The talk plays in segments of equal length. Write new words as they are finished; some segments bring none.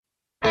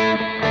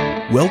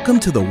Welcome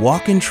to the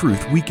Walk in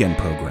Truth Weekend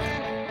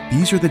Program.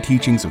 These are the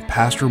teachings of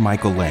Pastor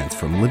Michael Lance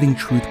from Living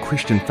Truth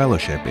Christian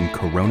Fellowship in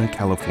Corona,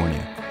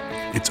 California.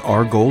 It's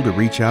our goal to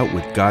reach out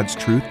with God's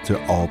truth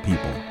to all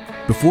people.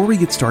 Before we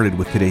get started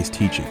with today's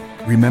teaching,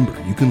 remember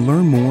you can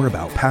learn more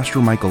about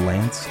Pastor Michael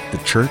Lance, the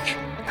church,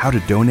 how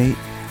to donate,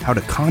 how to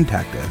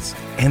contact us,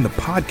 and the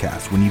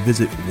podcast when you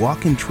visit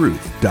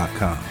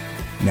walkintruth.com.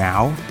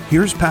 Now,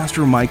 here's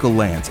Pastor Michael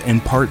Lance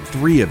and part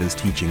 3 of his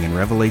teaching in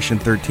Revelation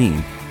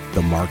 13,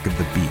 the Mark of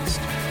the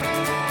Beast.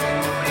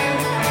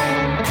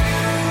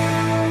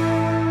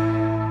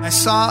 I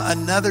saw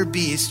another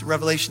beast,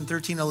 Revelation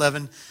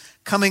 13:11,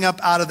 coming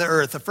up out of the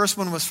earth. The first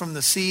one was from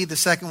the sea, the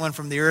second one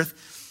from the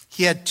earth.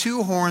 He had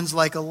 2 horns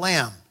like a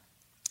lamb.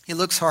 He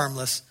looks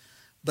harmless,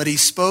 but he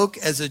spoke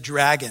as a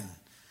dragon.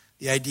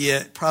 The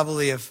idea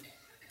probably of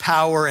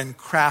power and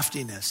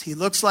craftiness. He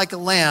looks like a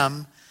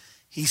lamb.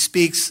 He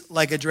speaks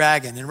like a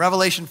dragon. In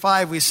Revelation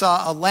 5, we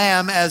saw a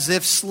lamb as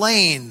if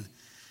slain,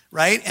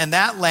 right? And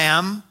that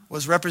lamb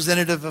was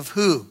representative of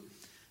who?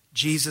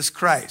 Jesus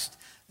Christ.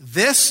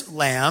 This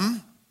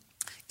lamb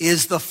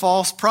is the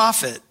false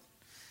prophet.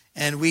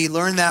 And we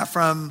learn that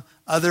from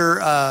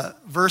other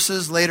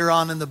verses later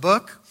on in the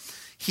book.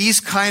 He's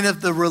kind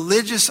of the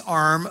religious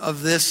arm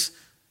of this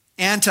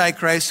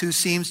Antichrist who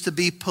seems to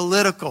be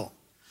political.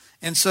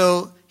 And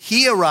so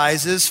he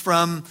arises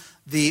from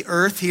the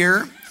earth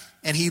here,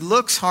 and he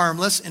looks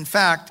harmless. In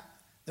fact,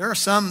 there are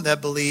some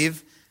that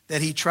believe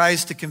that he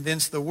tries to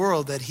convince the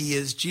world that he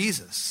is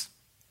Jesus,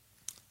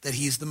 that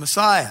he's the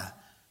Messiah,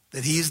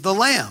 that he's the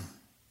Lamb,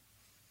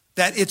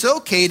 that it's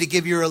okay to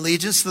give your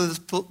allegiance to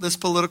this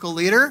political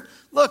leader.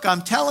 Look,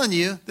 I'm telling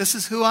you, this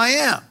is who I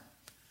am.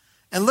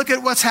 And look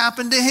at what's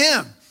happened to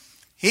him.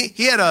 He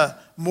had a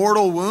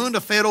mortal wound,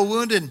 a fatal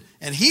wound,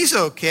 and he's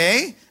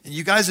okay. And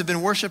you guys have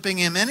been worshiping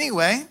him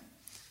anyway.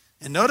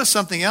 And notice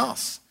something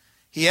else.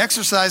 He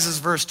exercises,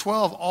 verse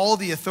 12, all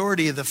the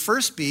authority of the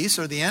first beast,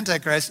 or the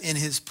Antichrist, in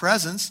his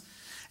presence.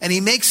 And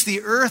he makes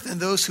the earth and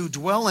those who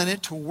dwell in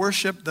it to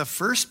worship the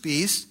first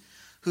beast,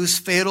 whose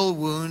fatal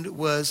wound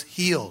was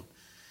healed.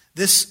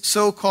 This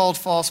so-called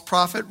false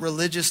prophet,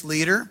 religious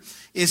leader,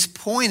 is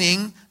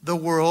pointing the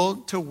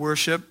world to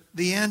worship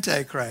the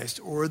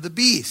Antichrist, or the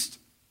beast.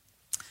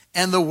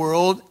 And the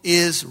world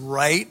is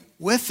right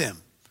with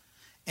him.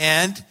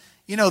 And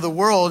you know, the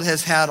world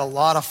has had a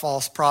lot of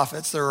false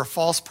prophets. There were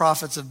false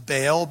prophets of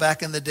Baal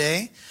back in the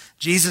day.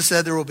 Jesus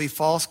said there will be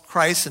false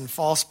Christs and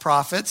false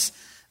prophets.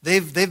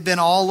 They've been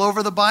all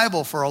over the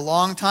Bible for a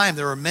long time.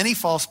 There were many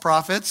false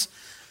prophets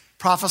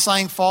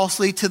prophesying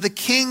falsely to the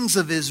kings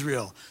of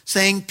Israel,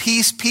 saying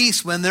peace,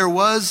 peace, when there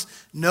was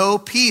no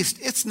peace.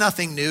 It's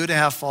nothing new to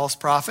have false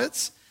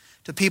prophets.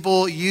 To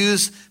people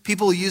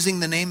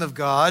using the name of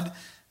God,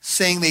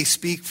 saying they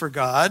speak for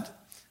God.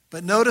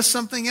 But notice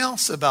something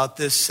else about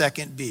this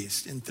second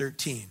beast in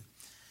 13.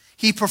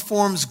 He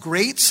performs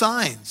great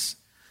signs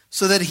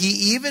so that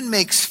he even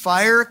makes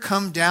fire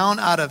come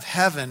down out of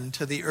heaven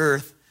to the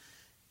earth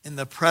in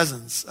the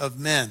presence of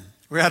men.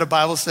 We're at a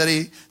Bible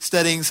study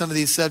studying some of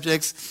these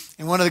subjects.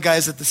 And one of the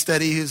guys at the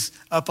study who's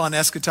up on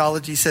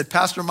eschatology said,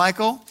 Pastor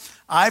Michael,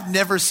 I've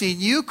never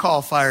seen you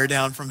call fire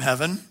down from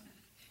heaven.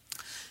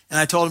 And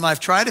I told him I've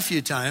tried a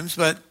few times,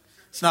 but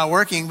it's not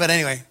working. But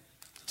anyway,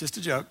 just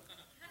a joke.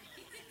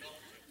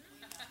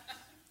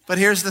 But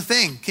here's the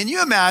thing. Can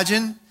you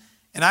imagine,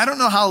 and I don't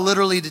know how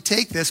literally to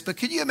take this, but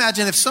could you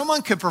imagine if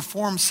someone could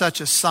perform such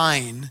a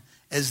sign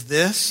as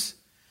this,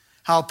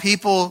 how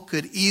people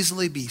could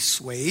easily be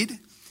swayed?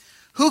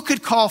 Who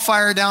could call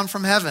fire down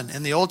from heaven?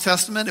 In the Old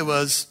Testament, it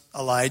was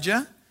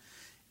Elijah.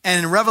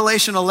 And in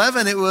Revelation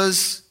 11, it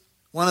was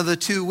one of the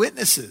 2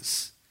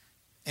 witnesses.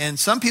 And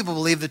some people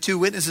believe the 2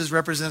 witnesses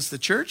represents the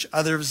church.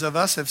 Others of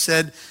us have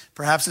said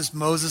perhaps it's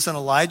Moses and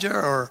Elijah,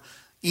 or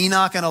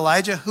Enoch and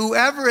Elijah.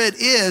 Whoever it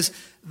is,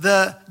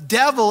 the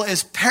devil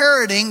is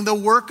parroting the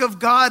work of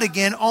God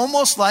again,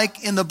 almost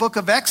like in the book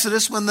of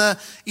Exodus when the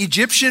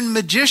Egyptian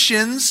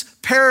magicians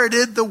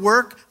parroted the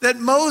work that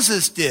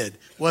Moses did.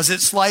 Was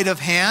it sleight of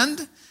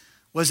hand?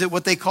 Was it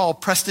what they call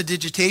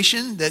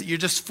prestidigitation, that you're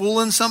just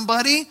fooling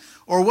somebody?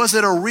 Or was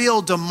it a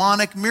real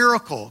demonic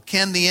miracle?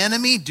 Can the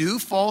enemy do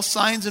false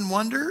signs and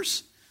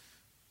wonders?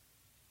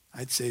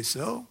 I'd say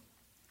so.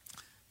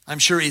 I'm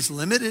sure he's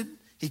limited.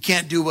 He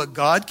can't do what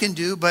God can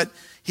do, but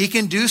he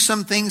can do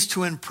some things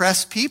to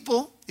impress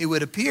people, it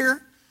would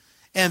appear.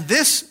 And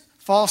this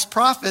false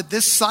prophet,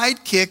 this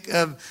sidekick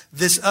of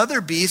this other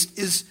beast,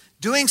 is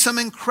doing some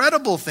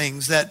incredible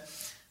things that,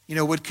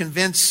 would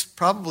convince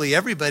probably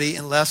everybody,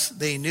 unless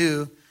they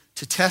knew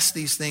to test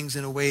these things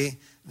in a way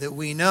that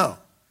we know.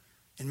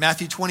 In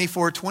Matthew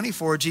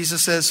 24:24,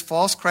 Jesus says,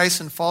 false Christs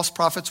and false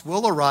prophets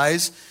will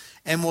arise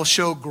and will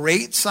show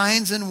great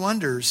signs and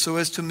wonders so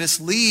as to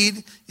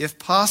mislead, if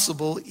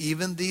possible,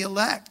 even the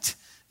elect.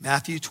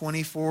 Matthew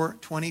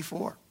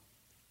 24:24.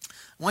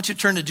 I want you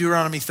to turn to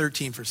Deuteronomy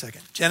 13 for a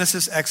second.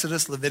 Genesis,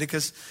 Exodus,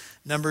 Leviticus,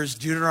 Numbers,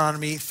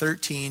 Deuteronomy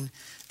 13.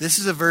 This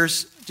is a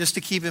verse just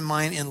to keep in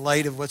mind in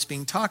light of what's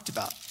being talked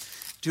about.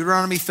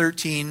 Deuteronomy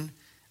 13,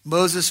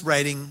 Moses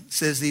writing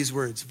says these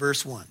words,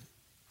 verse 1.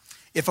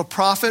 If a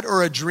prophet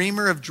or a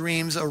dreamer of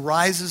dreams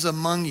arises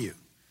among you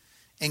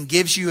and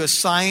gives you a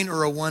sign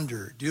or a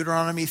wonder,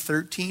 Deuteronomy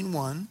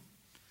 13:1.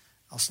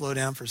 I'll slow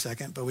down for a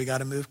second, but we got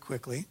to move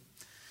quickly.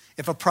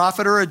 If a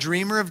prophet or a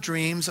dreamer of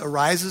dreams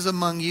arises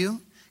among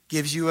you,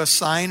 gives you a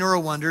sign or a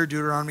wonder,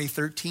 Deuteronomy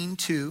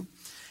 13:2,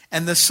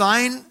 and the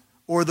sign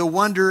or the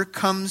wonder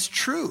comes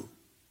true,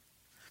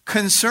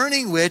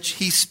 concerning which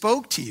he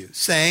spoke to you,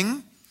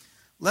 saying,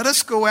 let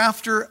us go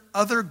after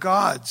other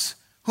gods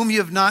whom you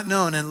have not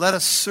known, and let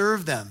us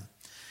serve them.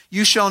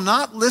 You shall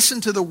not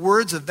listen to the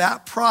words of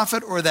that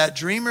prophet or that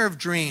dreamer of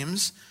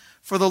dreams,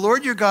 for the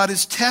Lord your God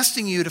is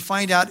testing you to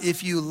find out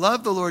if you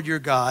love the Lord your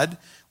God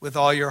with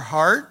all your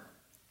heart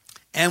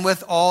and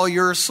with all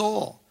your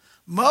soul.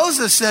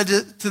 Moses said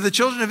to the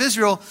children of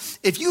Israel,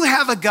 if you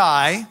have a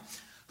guy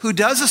who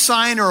does a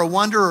sign or a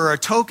wonder or a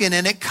token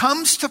and it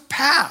comes to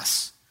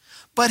pass,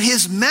 but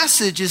his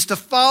message is to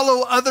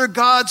follow other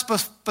gods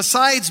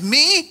besides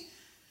me,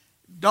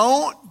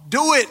 don't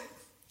do it.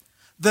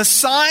 The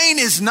sign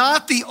is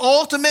not the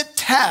ultimate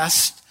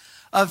test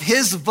of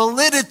his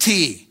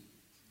validity.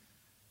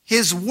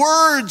 His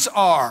words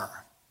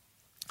are.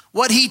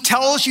 What he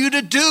tells you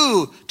to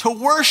do, to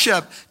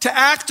worship, to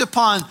act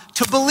upon,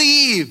 to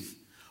believe.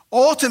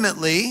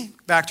 Ultimately,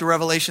 back to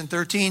Revelation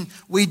 13,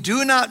 we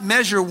do not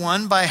measure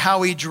one by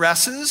how he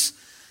dresses,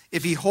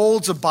 if he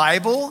holds a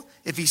Bible,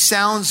 if he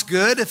sounds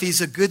good, if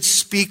he's a good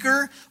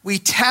speaker. We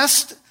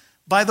test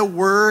by the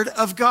word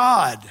of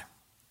God.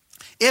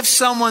 If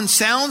someone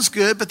sounds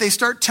good, but they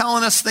start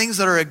telling us things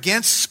that are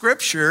against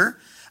Scripture,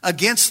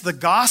 against the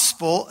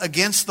gospel,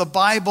 against the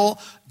Bible,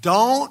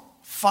 don't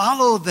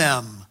follow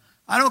them.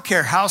 I don't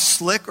care how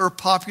slick or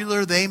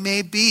popular they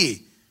may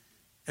be.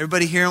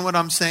 Everybody hearing what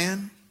I'm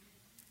saying?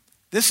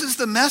 This is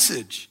the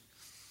message.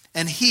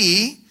 And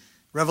he,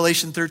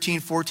 Revelation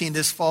 13:14,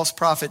 this false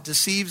prophet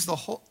deceives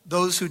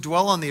those who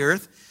dwell on the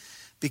earth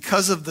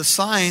because of the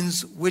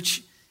signs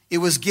which it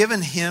was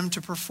given him to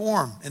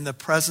perform in the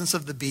presence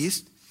of the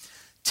beast,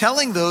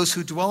 telling those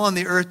who dwell on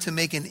the earth to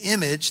make an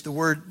image, the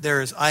word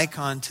there is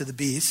icon, to the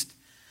beast,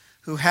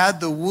 who had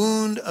the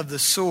wound of the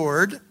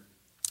sword,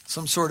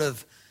 some sort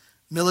of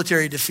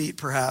military defeat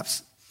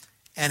perhaps,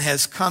 and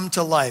has come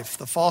to life.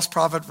 The false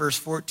prophet, verse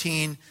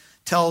 14,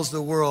 tells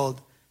the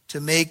world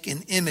to make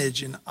an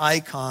image, an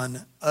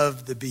icon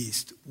of the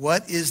beast.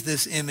 What is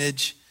this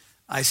image?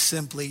 I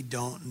simply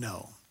don't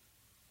know.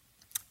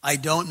 I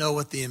don't know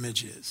what the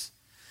image is.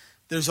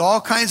 There's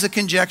all kinds of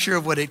conjecture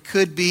of what it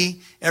could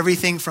be,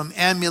 everything from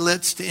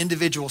amulets to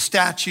individual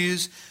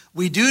statues.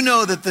 We do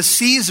know that the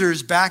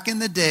Caesars back in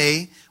the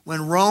day,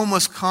 when Rome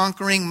was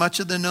conquering much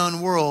of the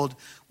known world,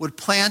 would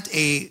plant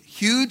a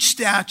huge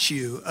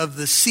statue of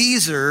the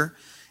Caesar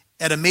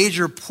at a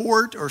major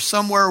port or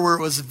somewhere where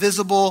it was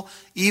visible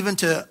even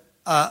to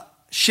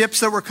ships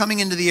that were coming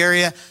into the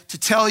area, to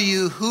tell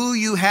you who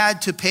you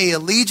had to pay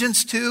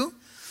allegiance to.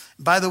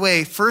 By the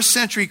way, first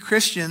century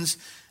Christians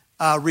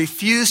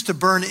refused to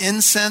burn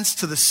incense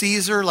to the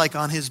Caesar, like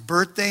on his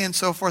birthday and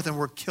so forth, and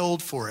were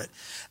killed for it.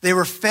 They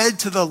were fed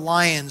to the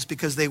lions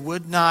because they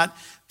would not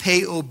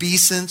pay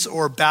obeisance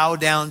or bow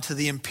down to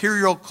the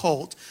imperial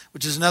cult,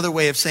 which is another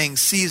way of saying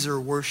Caesar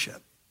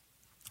worship.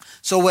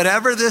 So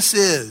whatever this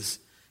is,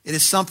 it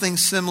is something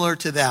similar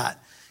to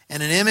that.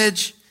 And an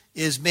image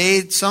is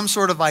made some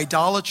sort of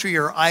idolatry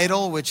or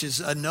idol, which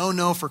is a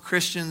no-no for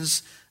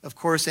Christians, of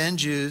course, and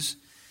Jews.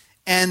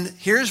 And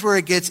here's where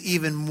it gets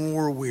even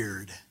more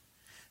weird.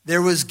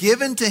 There was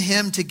given to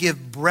him to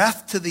give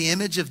breath to the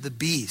image of the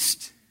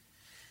beast,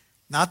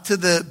 not to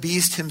the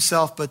beast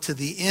himself, but to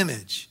the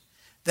image,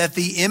 that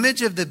the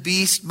image of the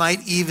beast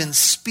might even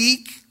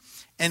speak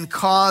and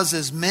cause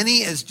as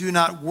many as do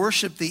not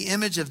worship the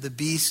image of the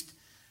beast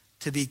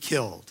to be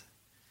killed.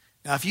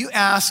 Now, if you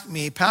ask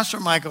me,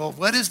 Pastor Michael,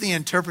 what is the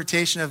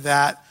interpretation of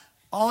that?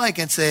 All I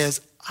can say is,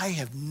 I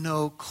have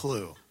no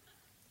clue.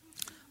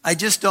 I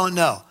just don't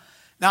know.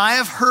 Now, I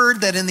have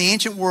heard that in the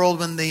ancient world,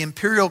 when the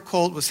imperial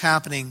cult was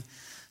happening,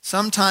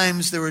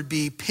 sometimes there would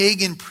be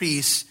pagan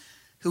priests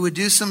who would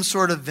do some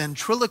sort of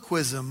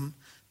ventriloquism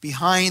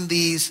behind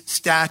these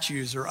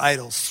statues or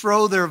idols,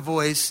 throw their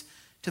voice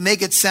to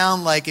make it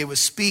sound like it was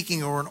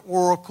speaking or an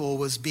oracle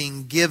was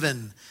being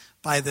given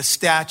by the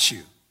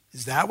statue.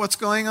 Is that what's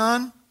going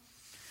on?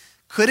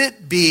 Could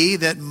it be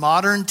that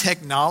modern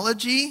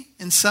technology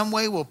in some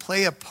way will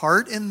play a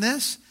part in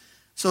this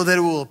so that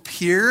it will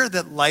appear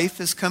that life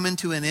has come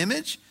into an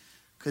image?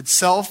 Could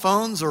cell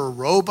phones or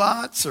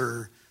robots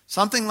or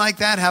something like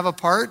that have a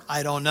part?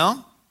 I don't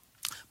know.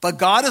 But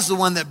God is the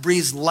one that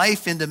breathes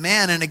life into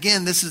man. And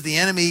again, this is the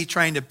enemy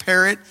trying to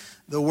parrot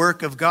the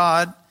work of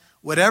God.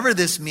 Whatever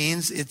this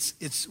means,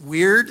 it's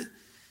weird.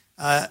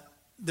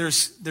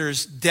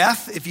 There's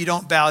death if you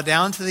don't bow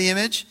down to the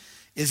image.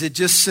 Is it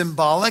just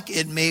symbolic?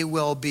 It may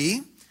well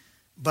be.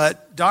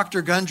 But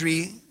Dr.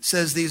 Gundry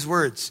says these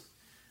words.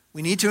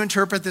 We need to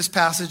interpret this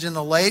passage in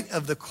the light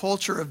of the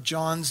culture of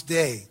John's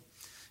day.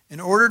 In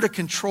order to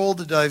control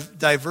the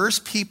diverse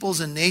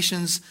peoples and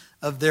nations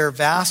of their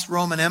vast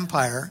Roman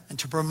Empire and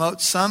to promote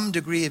some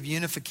degree of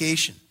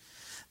unification,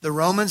 The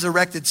Romans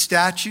erected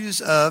statues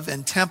of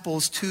and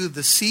temples to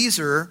the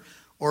Caesar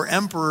or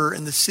emperor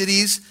in the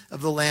cities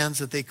of the lands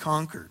that they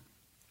conquered.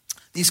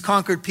 These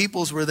conquered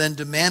peoples were then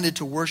demanded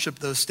to worship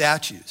those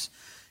statues.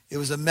 It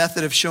was a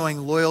method of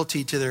showing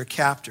loyalty to their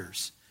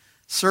captors.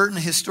 Certain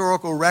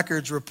historical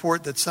records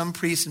report that some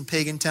priests in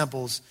pagan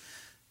temples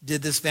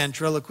did this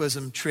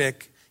ventriloquism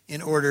trick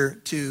in order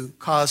to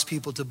cause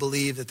people to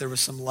believe that there was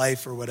some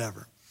life or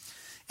whatever.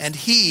 And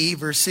he,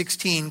 verse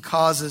 16,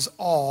 causes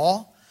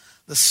all,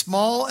 the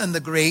small and the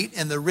great,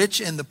 and the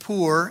rich and the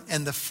poor,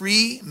 and the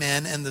free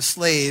men and the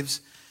slaves,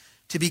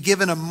 to be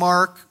given a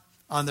mark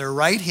on their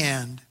right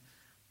hand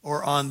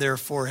or on their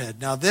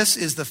forehead. Now this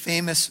is the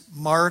famous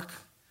mark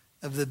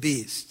of the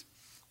beast.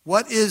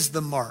 What is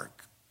the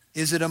mark?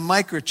 Is it a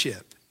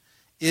microchip?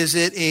 Is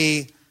it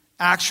a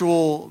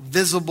actual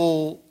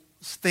visible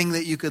thing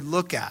that you could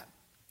look at?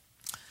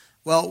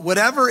 Well,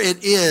 whatever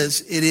it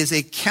is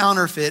a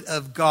counterfeit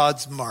of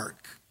God's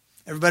mark.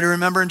 Everybody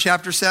remember in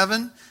chapter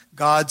 7?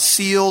 God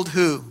sealed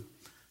who?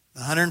 The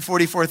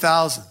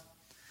 144,000.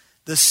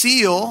 The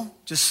seal,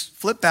 just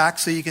flip back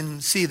so you can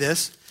see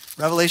this.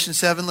 Revelation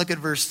 7, look at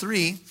verse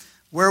 3.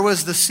 Where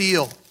was the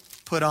seal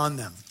put on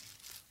them?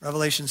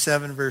 Revelation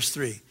 7, verse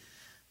 3.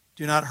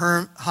 Do not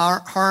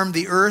harm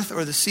the earth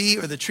or the sea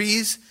or the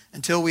trees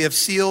until we have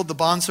sealed the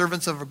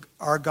bondservants of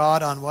our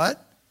God on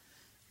what?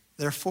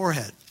 Their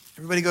forehead.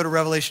 Everybody go to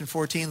Revelation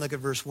 14, look at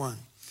verse 1.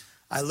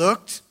 I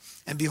looked,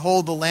 and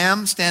behold, the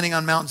Lamb standing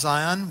on Mount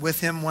Zion, with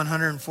him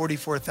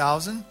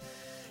 144,000,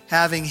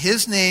 having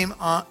his name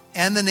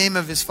and the name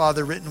of his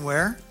Father written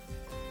where?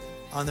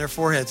 On their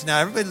foreheads. Now,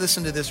 everybody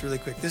listen to this really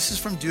quick. This is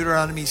from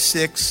Deuteronomy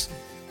 6,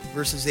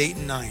 verses 8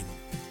 and 9.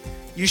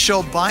 You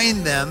shall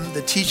bind them,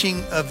 the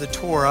teaching of the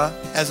Torah,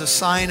 as a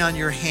sign on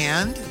your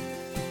hand,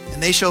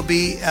 and they shall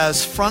be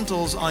as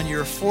frontals on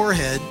your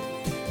forehead.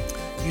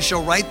 You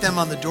shall write them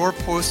on the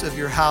doorposts of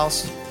your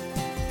house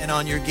and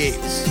on your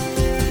gates.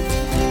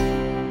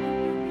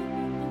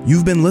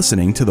 You've been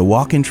listening to the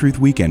Walk in Truth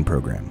Weekend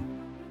program.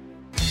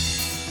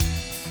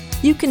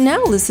 You can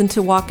now listen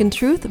to Walk in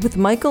Truth with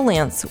Michael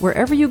Lance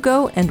wherever you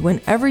go and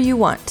whenever you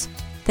want.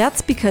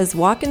 That's because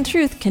Walk in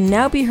Truth can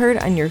now be heard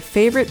on your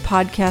favorite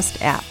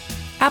podcast app.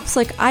 Apps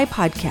like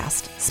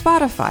iPodcast,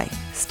 Spotify,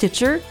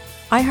 Stitcher,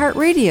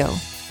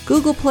 iHeartRadio,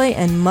 Google Play,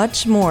 and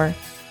much more.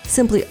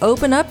 Simply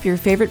open up your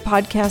favorite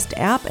podcast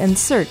app and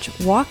search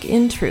Walk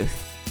in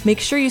Truth. Make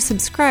sure you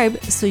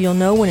subscribe so you'll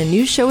know when a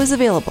new show is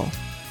available.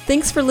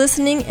 Thanks for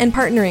listening and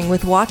partnering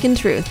with Walk in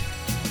Truth.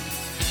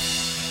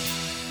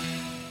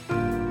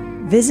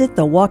 Visit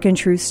the Walk in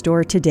Truth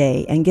store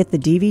today and get the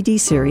DVD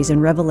series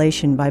in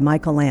Revelation by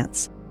Michael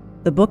Lance.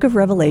 The book of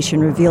Revelation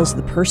reveals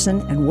the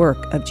person and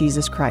work of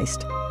Jesus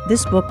Christ.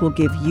 This book will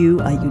give you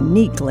a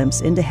unique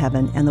glimpse into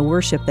heaven and the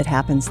worship that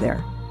happens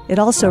there. It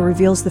also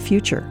reveals the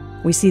future.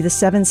 We see the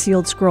 7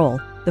 sealed scroll,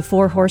 the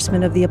 4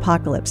 horsemen of the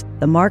apocalypse,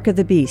 the mark of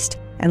the beast,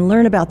 and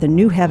learn about the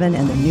new heaven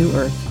and the new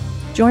earth.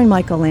 Join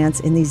Michael Lance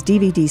in these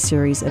DVD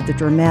series of the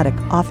dramatic,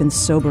 often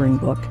sobering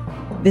book.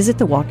 Visit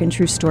the Walk in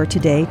Truth store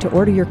today to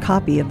order your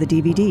copy of the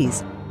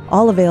DVDs,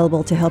 all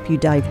available to help you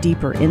dive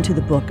deeper into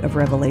the book of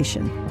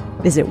Revelation.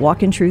 Visit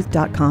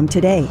walkintruth.com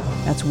today.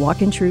 That's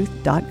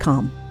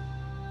walkintruth.com.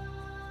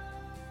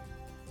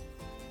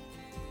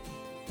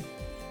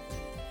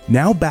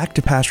 Now back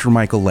to Pastor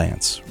Michael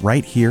Lance,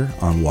 right here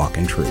on Walk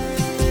in Truth.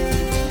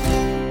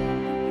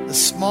 The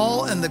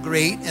small and the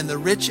great, and the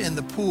rich and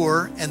the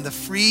poor, and the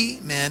free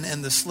men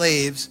and the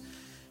slaves,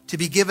 to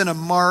be given a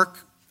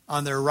mark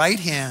on their right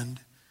hand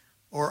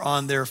or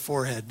on their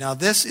forehead. Now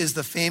this is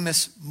the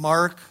famous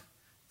mark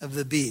of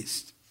the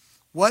beast.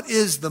 What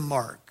is the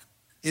mark?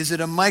 Is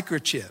it a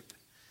microchip?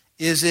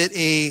 Is it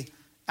a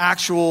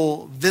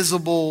actual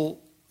visible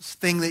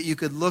thing that you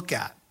could look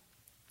at?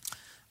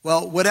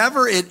 Well,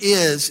 whatever it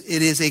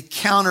is a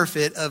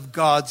counterfeit of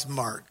God's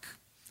mark.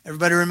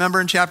 Everybody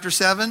remember in chapter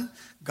 7?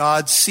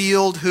 God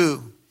sealed who?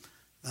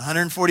 The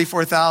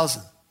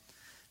 144,000.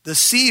 The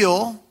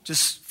seal,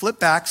 just flip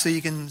back so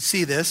you can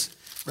see this.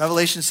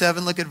 Revelation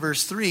 7, look at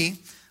verse 3.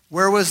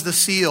 Where was the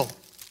seal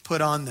put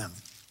on them?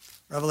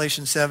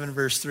 Revelation 7,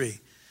 verse 3.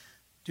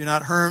 Do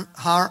not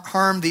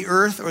harm the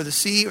earth or the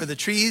sea or the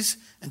trees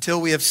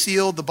until we have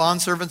sealed the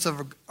bondservants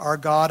of our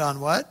God on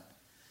what?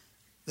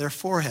 Their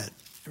forehead.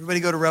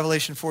 Everybody go to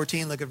Revelation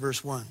 14, look at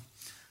verse 1.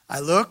 I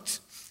looked,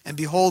 and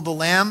behold, the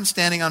Lamb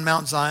standing on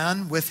Mount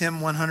Zion, with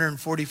him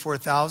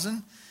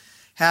 144,000,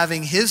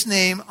 having his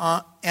name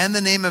and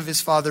the name of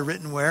his Father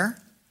written where?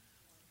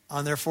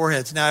 On their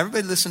foreheads. Now,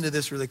 everybody listen to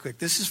this really quick.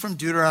 This is from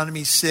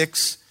Deuteronomy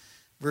 6,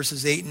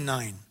 verses 8 and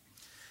 9.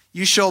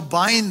 You shall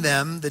bind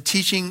them, the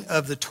teaching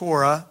of the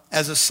Torah,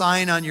 as a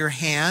sign on your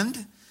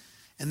hand,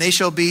 and they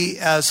shall be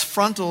as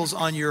frontals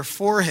on your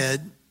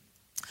forehead.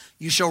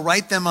 You shall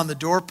write them on the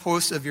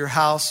doorposts of your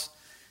house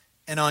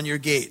and on your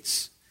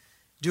gates.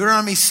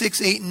 Deuteronomy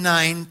 6, 8, and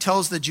 9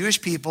 tells the Jewish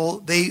people,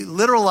 they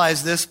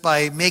literalized this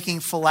by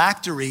making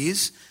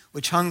phylacteries,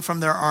 which hung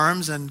from their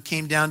arms and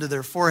came down to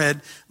their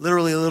forehead,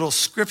 literally little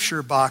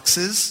scripture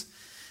boxes.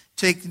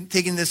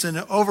 taking this in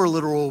an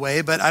over-literal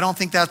way, but I don't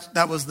think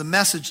that was the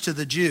message to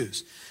the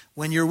Jews.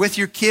 When you're with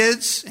your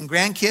kids and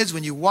grandkids,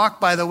 when you walk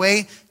by the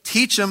way,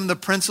 teach them the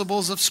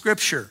principles of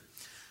Scripture.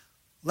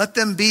 Let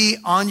them be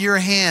on your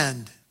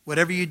hand,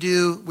 whatever you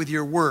do with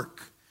your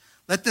work.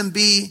 Let them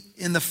be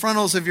in the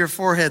frontals of your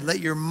forehead. Let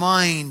your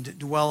mind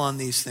dwell on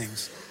these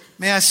things.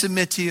 May I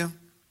submit to you?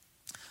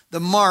 The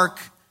mark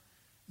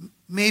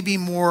may be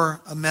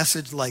more a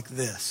message like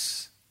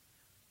this.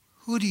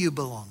 Who do you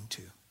belong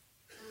to?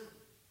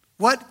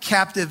 What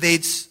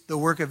captivates the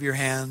work of your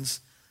hands,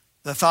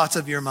 the thoughts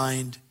of your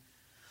mind?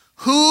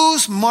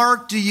 Whose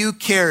mark do you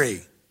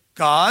carry?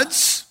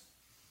 God's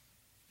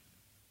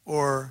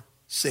or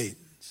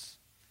Satan's?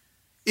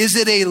 Is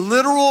it a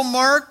literal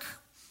mark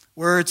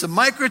where it's a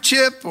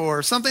microchip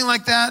or something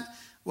like that?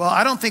 Well,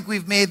 I don't think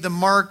we've made the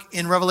mark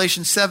in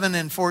Revelation 7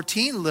 and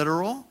 14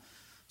 literal.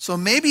 So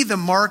maybe the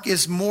mark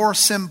is more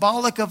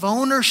symbolic of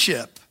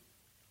ownership.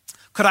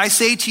 Could I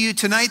say to you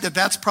tonight that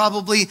that's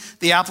probably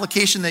the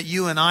application that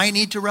you and I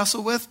need to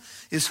wrestle with?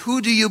 Is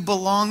who do you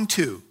belong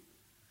to?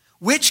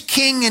 Which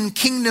king and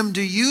kingdom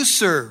do you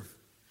serve?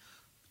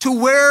 To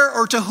where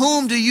or to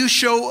whom do you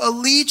show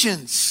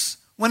allegiance?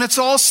 When it's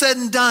all said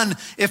and done,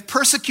 if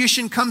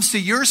persecution comes to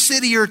your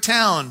city or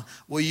town,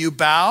 will you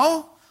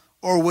bow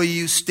or will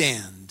you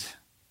stand?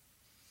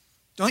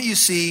 Don't you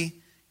see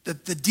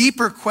that the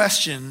deeper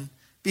question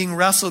being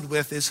wrestled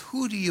with is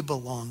who do you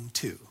belong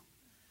to?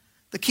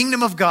 The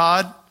kingdom of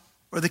God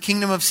or the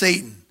kingdom of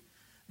Satan?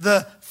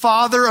 The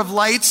father of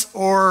lights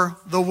or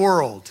the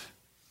world?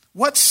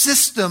 What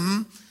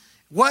system,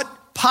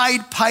 what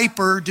Pied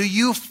Piper do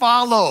you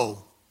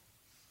follow?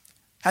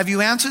 Have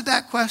you answered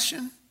that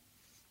question?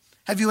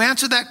 Have you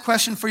answered that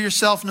question for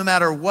yourself no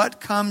matter what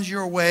comes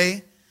your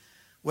way?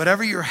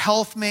 Whatever your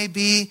health may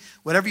be,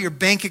 whatever your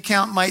bank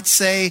account might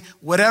say,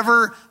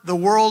 whatever the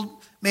world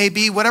may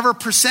be, whatever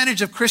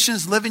percentage of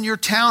Christians live in your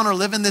town or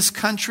live in this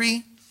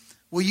country,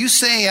 will you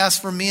say, as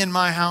for me and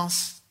my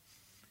house,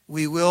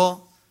 we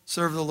will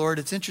serve the Lord?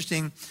 It's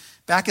interesting.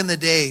 Back in the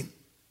day,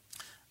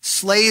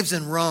 slaves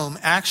in Rome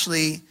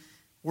actually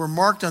were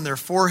marked on their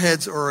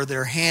foreheads or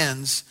their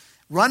hands.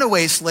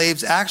 Runaway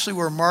slaves actually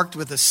were marked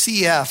with a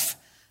CF,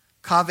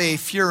 cave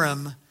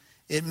furum.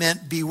 It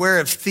meant beware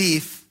of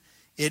thief.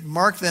 It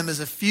marked them as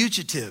a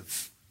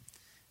fugitive.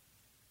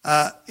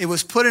 It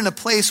was put in a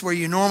place where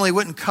you normally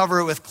wouldn't cover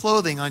it with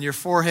clothing on your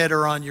forehead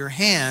or on your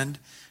hand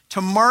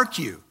to mark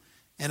you.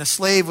 And a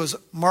slave was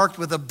marked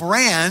with a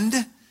brand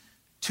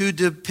to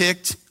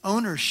depict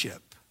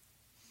ownership.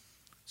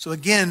 So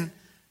again,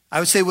 I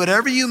would say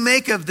whatever you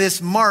make of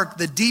this mark,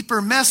 the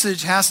deeper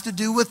message has to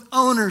do with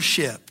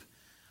ownership.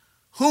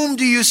 Whom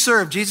do you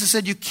serve? Jesus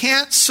said you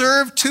can't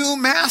serve two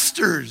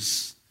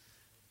masters.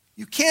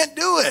 You can't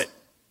do it.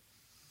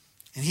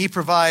 And he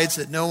provides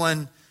that no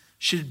one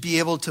should be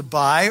able to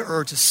buy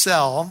or to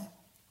sell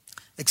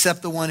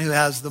except the one who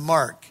has the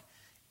mark,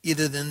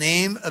 either the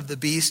name of the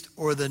beast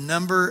or the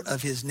number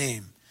of his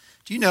name.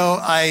 Do you know,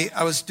 I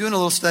was doing a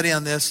little study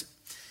on this,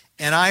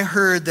 and I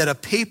heard that a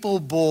papal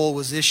bull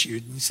was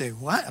issued. And you say,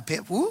 what?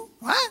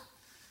 What?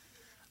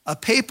 A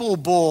papal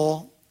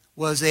bull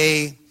was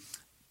a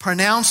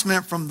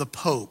pronouncement from the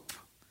Pope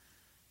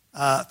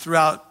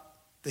throughout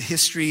the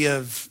history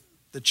of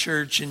the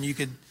church, and you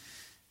could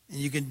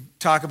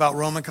talk about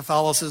Roman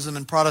Catholicism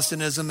and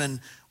Protestantism and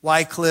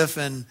Wycliffe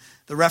and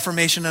the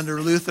Reformation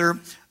under Luther.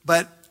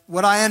 But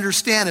what I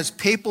understand is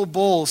papal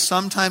bulls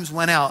sometimes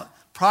went out,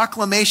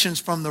 proclamations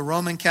from the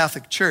Roman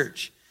Catholic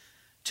Church,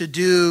 to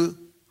do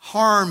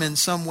harm in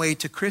some way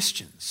to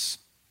Christians.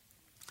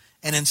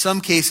 And in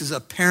some cases,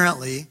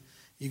 apparently,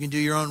 you can do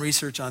your own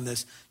research on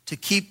this, to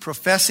keep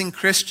professing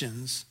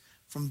Christians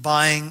from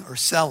buying or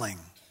selling.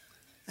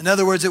 In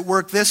other words, it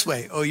worked this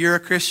way. Oh, you're a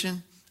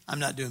Christian? I'm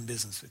not doing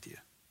business with you.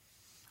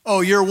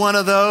 Oh, you're one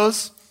of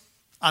those?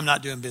 I'm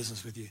not doing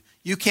business with you.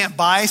 You can't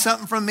buy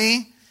something from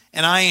me,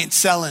 and I ain't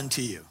selling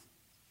to you.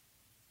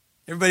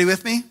 Everybody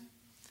with me?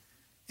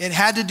 It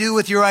had to do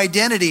with your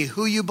identity,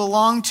 who you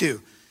belong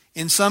to.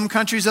 In some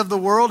countries of the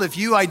world, if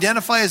you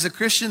identify as a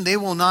Christian, they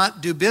will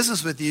not do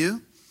business with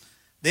you.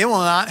 They will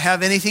not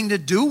have anything to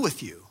do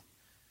with you.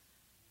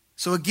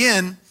 So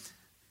again,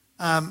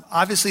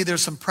 obviously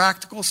there's some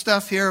practical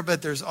stuff here,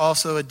 but there's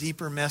also a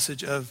deeper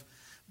message of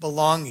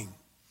belonging.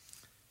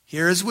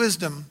 Here is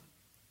wisdom.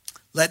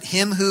 Let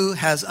him who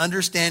has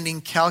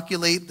understanding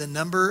calculate the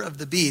number of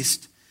the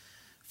beast,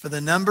 for the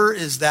number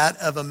is that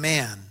of a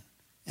man,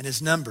 and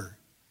his number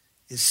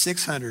is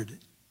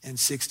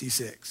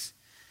 666.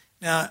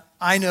 Now,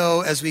 I know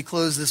as we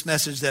close this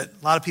message that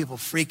a lot of people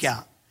freak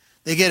out.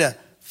 They get a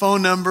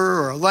phone number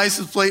or a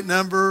license plate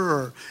number,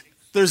 or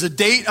there's a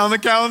date on the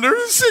calendar,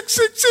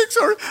 666,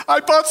 or I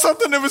bought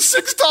something that was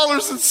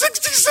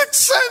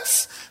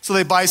 $6.66. So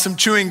they buy some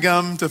chewing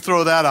gum to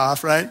throw that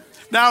off, right?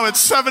 Now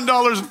it's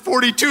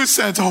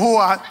 $7.42. Oh,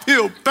 I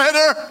feel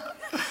better.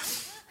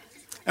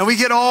 And we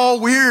get all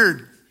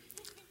weird.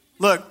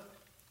 Look,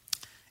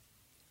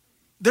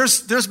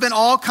 there's been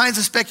all kinds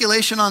of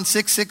speculation on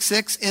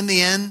 666. In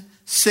the end,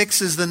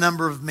 6 is the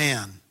number of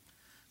man.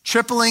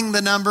 Tripling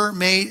the number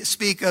may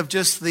speak of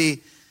just the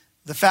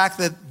fact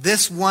that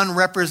this one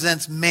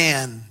represents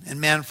man, and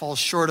man falls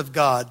short of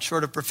God,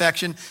 short of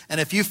perfection. And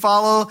if you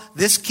follow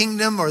this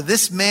kingdom or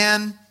this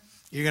man,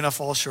 you're going to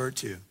fall short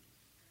too.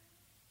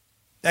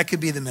 That could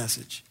be the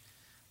message.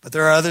 But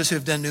there are others who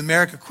have done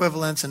numeric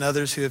equivalents and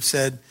others who have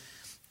said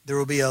there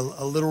will be a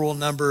literal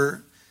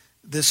number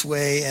this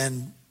way,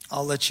 and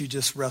I'll let you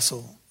just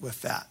wrestle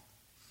with that.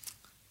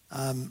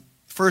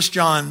 1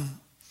 John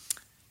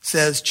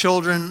says,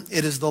 children,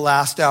 it is the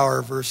last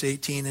hour, verse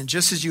 18. And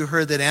just as you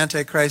heard that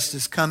Antichrist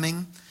is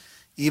coming,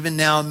 even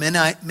now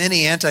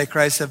many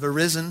Antichrists have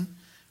arisen.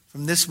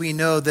 From this we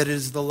know that it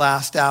is the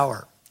last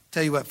hour.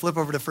 Tell you what, flip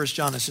over to 1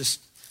 John. It's just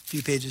a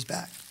few pages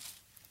back.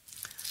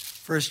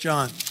 1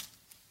 John.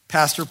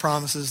 Pastor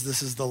promises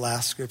this is the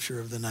last scripture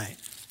of the night.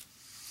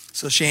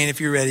 So Shane, if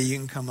you're ready, you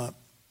can come up.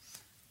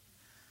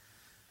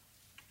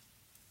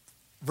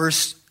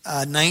 Verse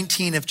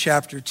 19 of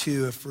chapter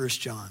 2 of 1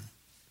 John.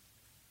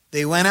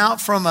 They went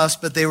out from us,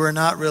 but they were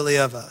not really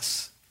of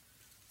us.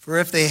 For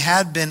if they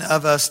had been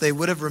of us, they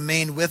would have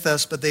remained with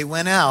us, but they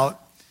went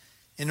out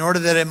in order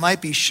that it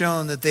might be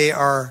shown that they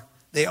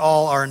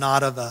all are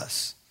not of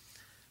us.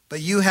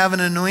 But you have an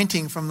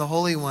anointing from the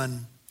Holy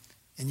One,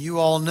 and you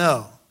all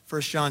know.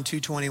 1 John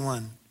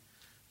 2:21.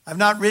 I've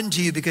not written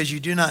to you because you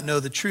do not know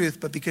the truth,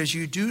 but because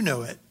you do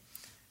know it,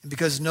 and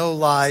because no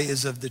lie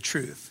is of the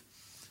truth.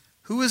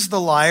 Who is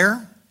the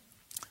liar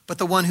but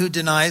the one who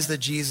denies that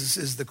Jesus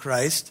is the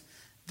Christ?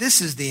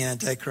 This is the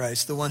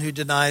Antichrist, the one who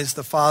denies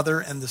the Father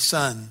and the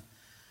Son.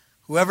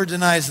 Whoever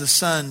denies the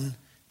Son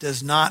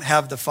does not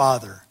have the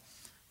Father.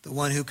 The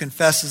one who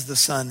confesses the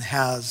Son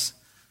has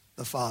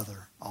the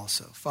Father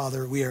also.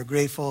 Father, we are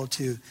grateful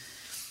to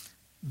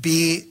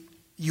be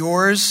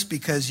yours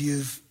because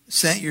you've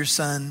sent your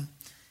Son.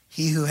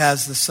 He who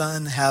has the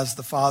Son has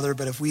the Father.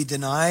 But if we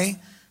deny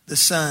the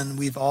Son,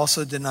 we've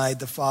also denied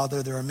the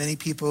Father. There are many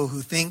people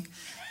who think,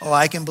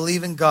 I can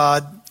believe in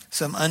God,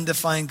 some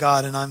undefined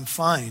God, and I'm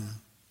fine.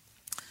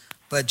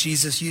 But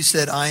Jesus, you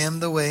said, I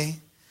am the way,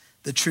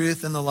 the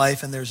truth, and the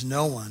life, and there's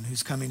no one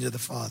who's coming to the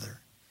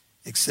Father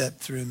except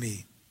through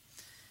me.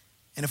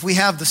 And if we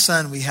have the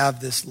Son, we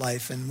have this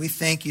life. And we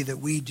thank you that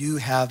we do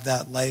have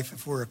that life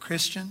if we're a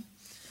Christian.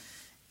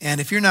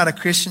 And if you're not a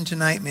Christian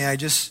tonight, may I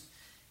just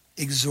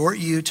exhort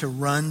you to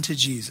run to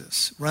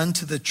Jesus. Run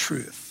to the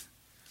truth.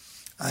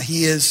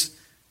 He is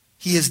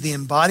the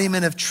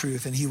embodiment of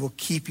truth, and he will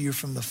keep you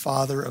from the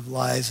father of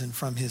lies and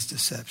from his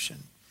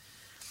deception.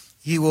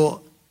 He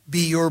will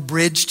be your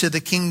bridge to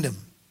the kingdom.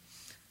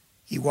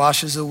 He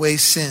washes away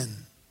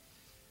sin.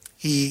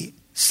 He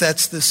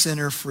sets the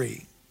sinner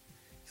free.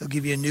 He'll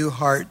give you a new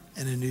heart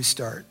and a new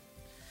start.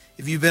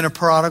 If you've been a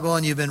prodigal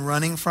and you've been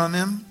running from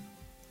him,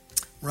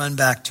 run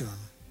back to him.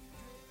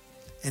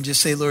 And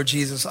just say, Lord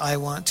Jesus, I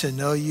want to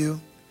know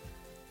you.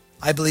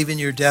 I believe in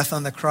your death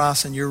on the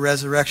cross and your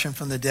resurrection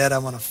from the dead. I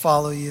want to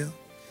follow you.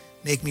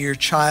 Make me your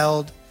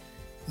child.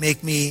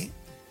 Make me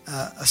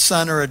a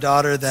son or a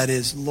daughter that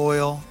is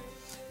loyal,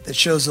 that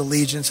shows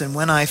allegiance. And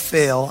when I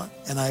fail,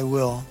 and I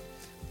will,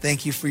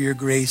 thank you for your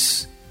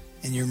grace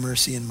and your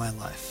mercy in my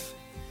life.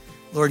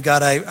 Lord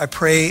God, I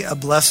pray a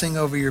blessing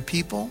over your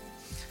people,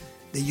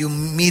 that you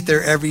meet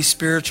their every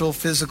spiritual,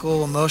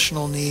 physical,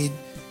 emotional need.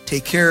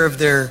 Take care of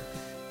their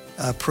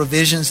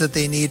provisions that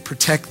they need.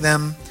 Protect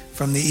them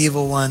from the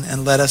evil one,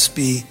 and let us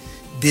be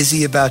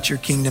busy about your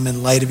kingdom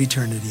in light of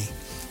eternity.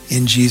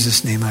 In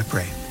Jesus' name I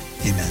pray.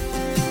 Amen.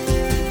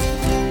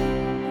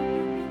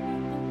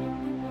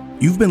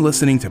 You've been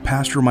listening to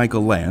Pastor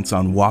Michael Lance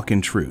on Walk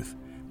in Truth.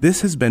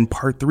 This has been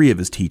part 3 of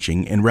his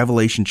teaching in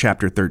Revelation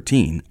chapter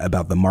 13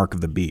 about the mark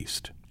of the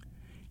beast.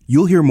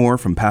 You'll hear more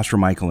from Pastor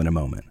Michael in a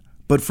moment,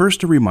 but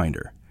first a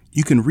reminder,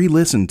 you can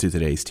re-listen to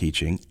today's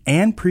teaching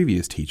and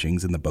previous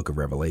teachings in the book of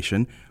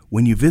Revelation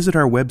when you visit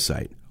our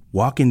website,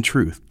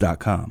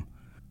 walkintruth.com.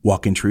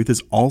 Walk in Truth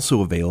is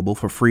also available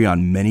for free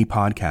on many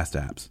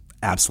podcast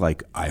apps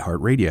like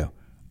iHeartRadio,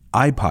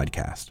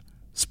 iPodcast,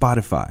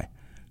 Spotify,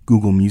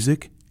 Google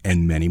Music,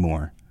 and many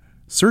more.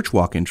 Search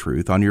Walk in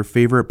Truth on your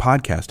favorite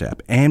podcast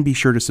app and be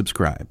sure to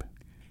subscribe.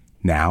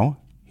 Now,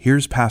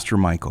 here's Pastor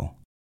Michael.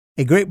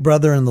 A great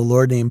brother in the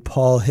Lord named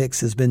Paul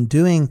Hicks has been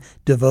doing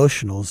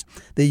devotionals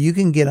that you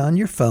can get on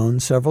your phone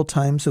several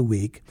times a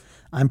week.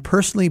 I'm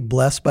personally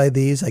blessed by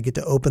these. I get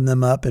to open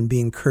them up and be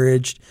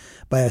encouraged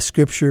by a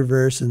scripture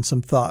verse and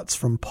some thoughts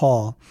from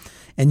Paul.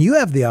 And you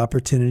have the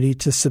opportunity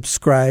to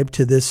subscribe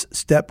to this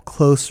Step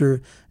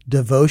Closer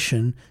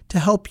devotion to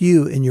help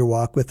you in your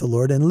walk with the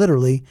Lord, and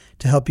literally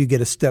to help you get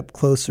a step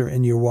closer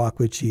in your walk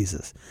with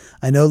Jesus.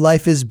 I know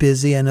life is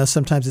busy. I know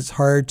sometimes it's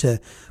hard to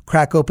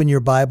crack open your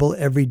Bible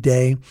every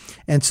day.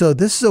 And so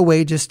this is a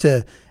way just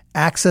to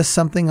access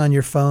something on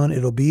your phone.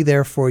 It'll be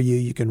there for you.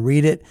 You can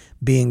read it,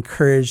 be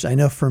encouraged. I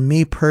know for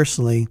me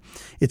personally,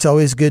 it's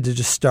always good to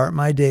just start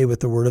my day with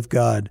the Word of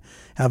God,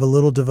 have a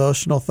little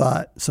devotional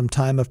thought, some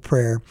time of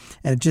prayer,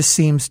 and it just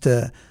seems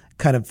to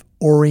kind of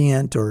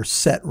orient or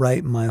set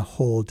right my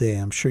whole day.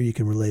 I'm sure you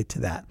can relate to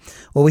that.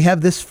 Well, we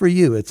have this for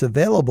you. It's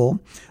available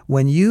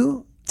when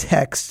you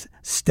text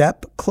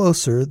STEP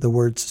CLOSER, the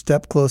word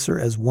STEP CLOSER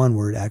as one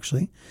word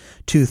actually,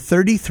 to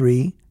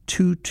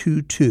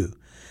 33222.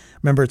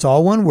 Remember, it's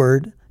all one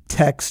word.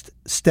 Text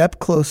STEP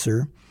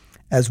CLOSER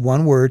as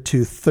one word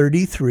to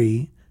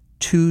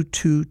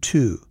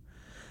 33222.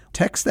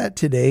 Text that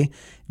today.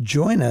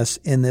 Join us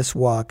in this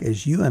walk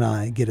as you and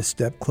I get a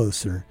step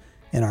closer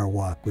in our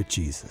walk with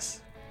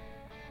Jesus.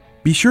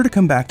 Be sure to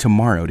come back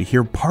tomorrow to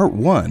hear part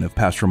 1 of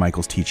Pastor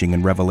Michael's teaching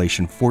in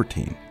Revelation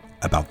 14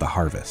 about the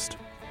harvest.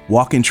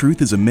 Walk in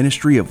Truth is a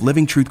ministry of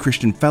Living Truth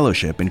Christian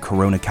Fellowship in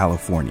Corona,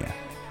 California.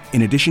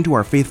 In addition to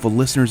our faithful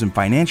listeners and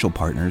financial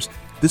partners,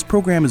 this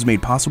program is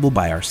made possible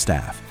by our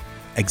staff.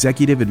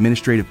 Executive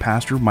Administrative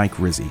Pastor Mike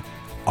Rizzi,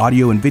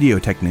 Audio and Video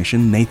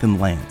Technician Nathan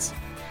Lance,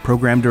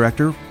 Program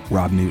Director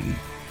Rob Newton,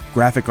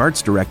 Graphic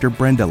Arts Director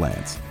Brenda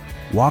Lance,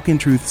 Walk in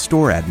Truth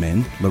Store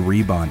Admin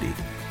Laree Bondi,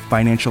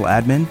 Financial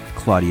Admin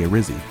Claudia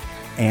Rizzi,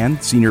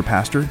 and Senior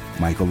Pastor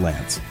Michael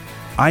Lance.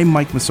 I'm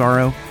Mike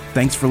Massaro.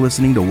 Thanks for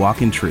listening to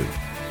Walk in Truth.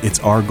 It's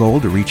our goal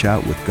to reach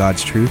out with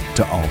God's truth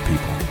to all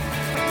people.